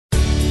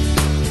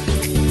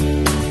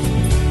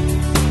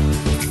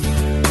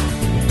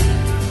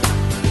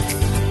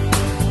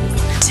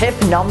tip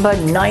number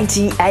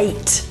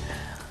 98.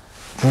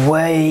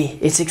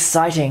 It's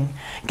exciting.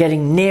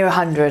 Getting near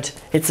 100.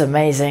 It's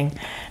amazing.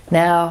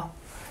 Now,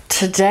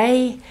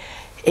 today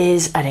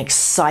is an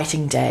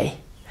exciting day.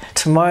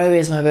 Tomorrow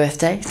is my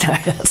birthday.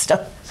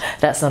 No,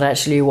 that's not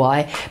actually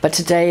why. But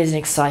today is an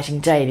exciting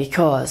day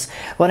because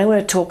what I'm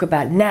going to talk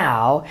about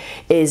now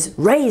is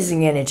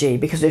raising energy,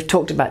 because we've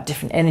talked about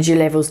different energy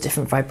levels,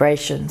 different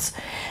vibrations.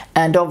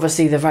 And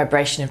obviously the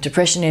vibration of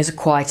depression is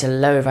quite a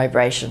low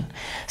vibration.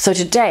 So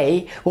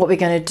today what we're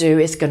going to do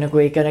is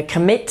we're going to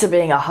commit to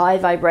being a high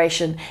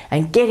vibration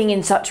and getting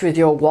in touch with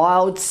your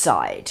wild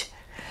side.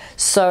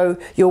 So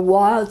your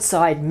wild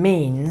side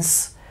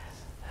means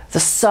the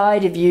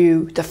side of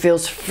you that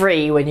feels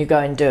free when you go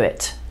and do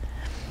it.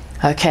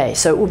 Okay,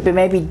 so it would be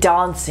maybe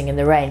dancing in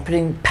the rain,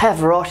 putting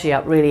Pavarotti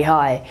up really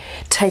high,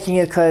 taking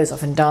your clothes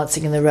off and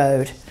dancing in the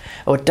road.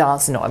 Or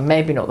dancing,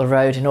 maybe not the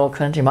road in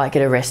Auckland, you might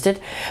get arrested,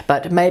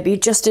 but maybe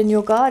just in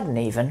your garden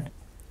even.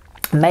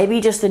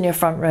 Maybe just in your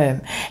front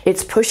room.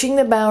 It's pushing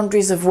the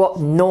boundaries of what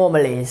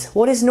normal is.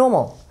 What is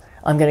normal?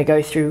 I'm going to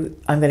go through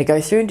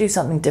and do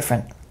something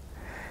different.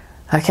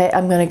 Okay,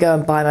 I'm going to go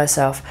and buy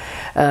myself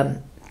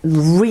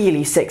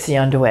really sexy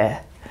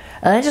underwear.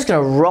 And I'm just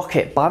going to rock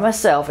it by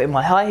myself in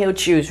my high-heeled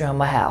shoes around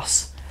my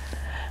house.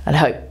 And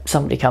hope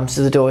somebody comes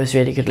to the door who's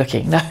really good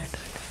looking.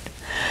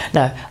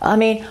 No, I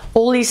mean,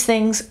 all these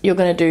things you're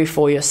going to do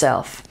for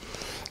yourself.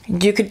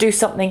 You could do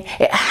something,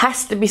 it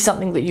has to be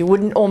something that you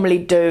wouldn't normally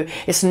do.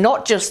 It's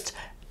not just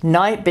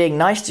being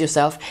nice to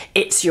yourself,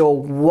 it's your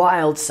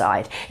wild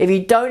side. If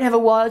you don't have a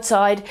wild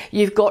side,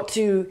 you've got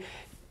to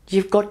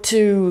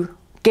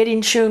get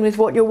in tune with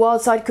what your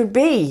wild side could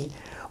be.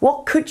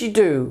 What could you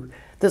do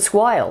that's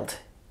wild?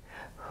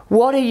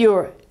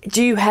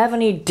 Do you have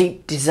any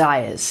deep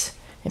desires?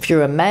 If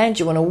you're a man, do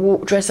you want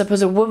to dress up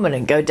as a woman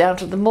and go down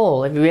to the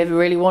mall? Have you ever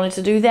really wanted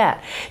to do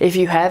that? If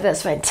you have,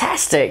 that's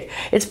fantastic.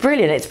 It's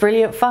brilliant. It's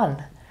brilliant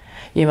fun.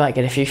 You might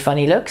get a few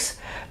funny looks,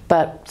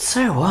 but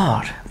so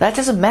what? That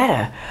doesn't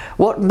matter.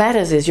 What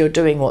matters is you're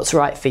doing what's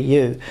right for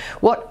you.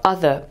 What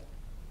other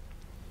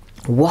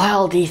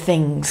wildy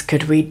things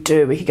could we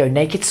do? We could go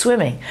naked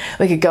swimming.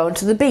 We could go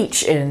onto the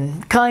beach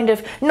in kind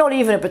of not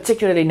even a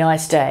particularly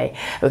nice day.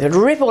 We could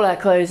rip all our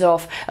clothes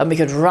off and we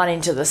could run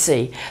into the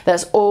sea.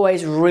 That's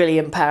always really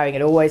empowering.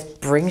 It always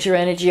brings your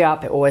energy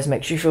up. It always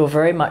makes you feel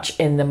very much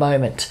in the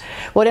moment.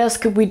 What else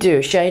could we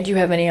do? Shane, do you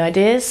have any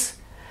ideas?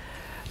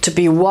 To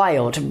be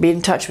wild, to be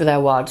in touch with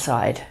our wild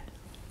side.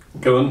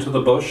 Go into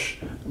the bush,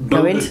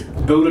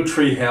 build a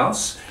tree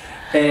house,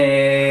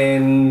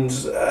 and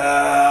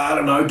I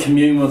don't know,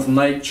 commune with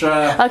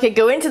nature. Okay,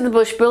 go into the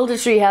bush, build a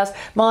tree house.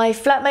 My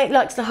flatmate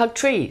likes to hug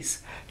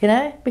trees. You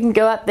know, we can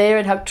go out there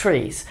and hug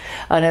trees.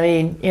 And I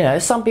mean, you know,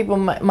 some people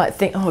might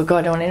think, oh God,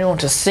 I don't want anyone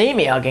to see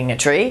me hugging a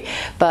tree,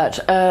 but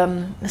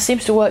it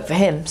seems to work for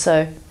him.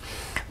 So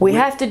we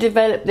have to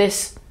develop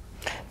this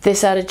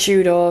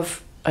attitude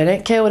of, I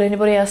don't care what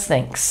anybody else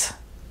thinks.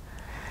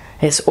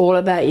 It's all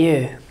about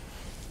you.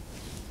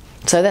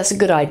 So that's a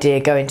good idea,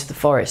 go into the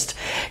forest.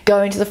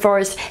 Go into the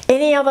forest.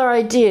 Any other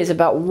ideas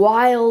about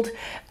wild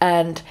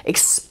and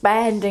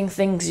expanding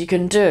things you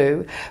can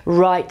do,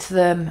 write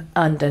them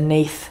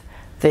underneath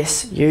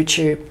this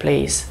YouTube,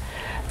 please.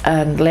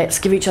 And let's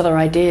give each other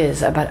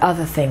ideas about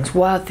other things,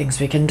 wild things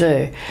we can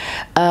do.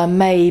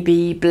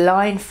 Maybe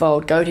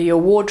blindfold, go to your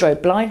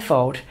wardrobe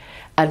blindfold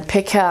and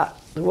pick out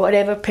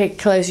whatever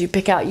clothes you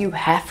pick out you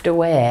have to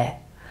wear.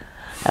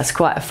 That's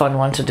quite a fun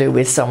one to do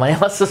with someone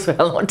else as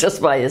well, not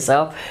just by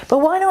yourself.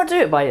 But why not do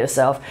it by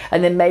yourself?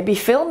 And then maybe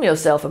film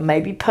yourself and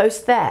maybe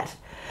post that.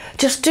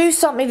 Just do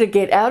something to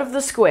get out of the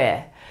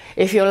square.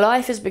 If your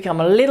life has become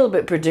a little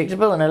bit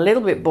predictable and a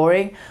little bit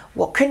boring,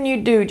 what can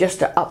you do just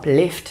to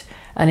uplift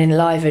and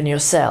enliven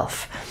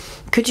yourself?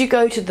 Could you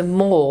go to the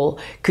mall?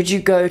 Could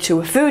you go to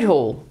a food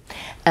hall?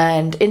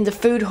 And in the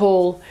food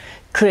hall,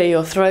 clear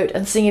your throat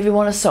and sing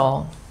everyone a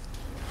song?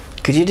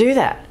 Could you do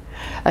that?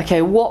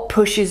 Okay, what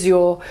pushes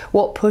your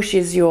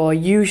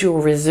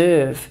usual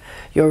reserve,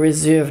 your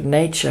reserved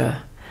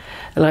nature?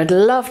 And I'd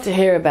love to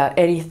hear about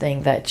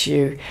anything that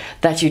you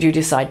do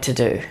decide to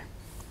do.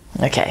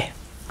 Okay,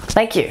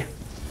 thank you.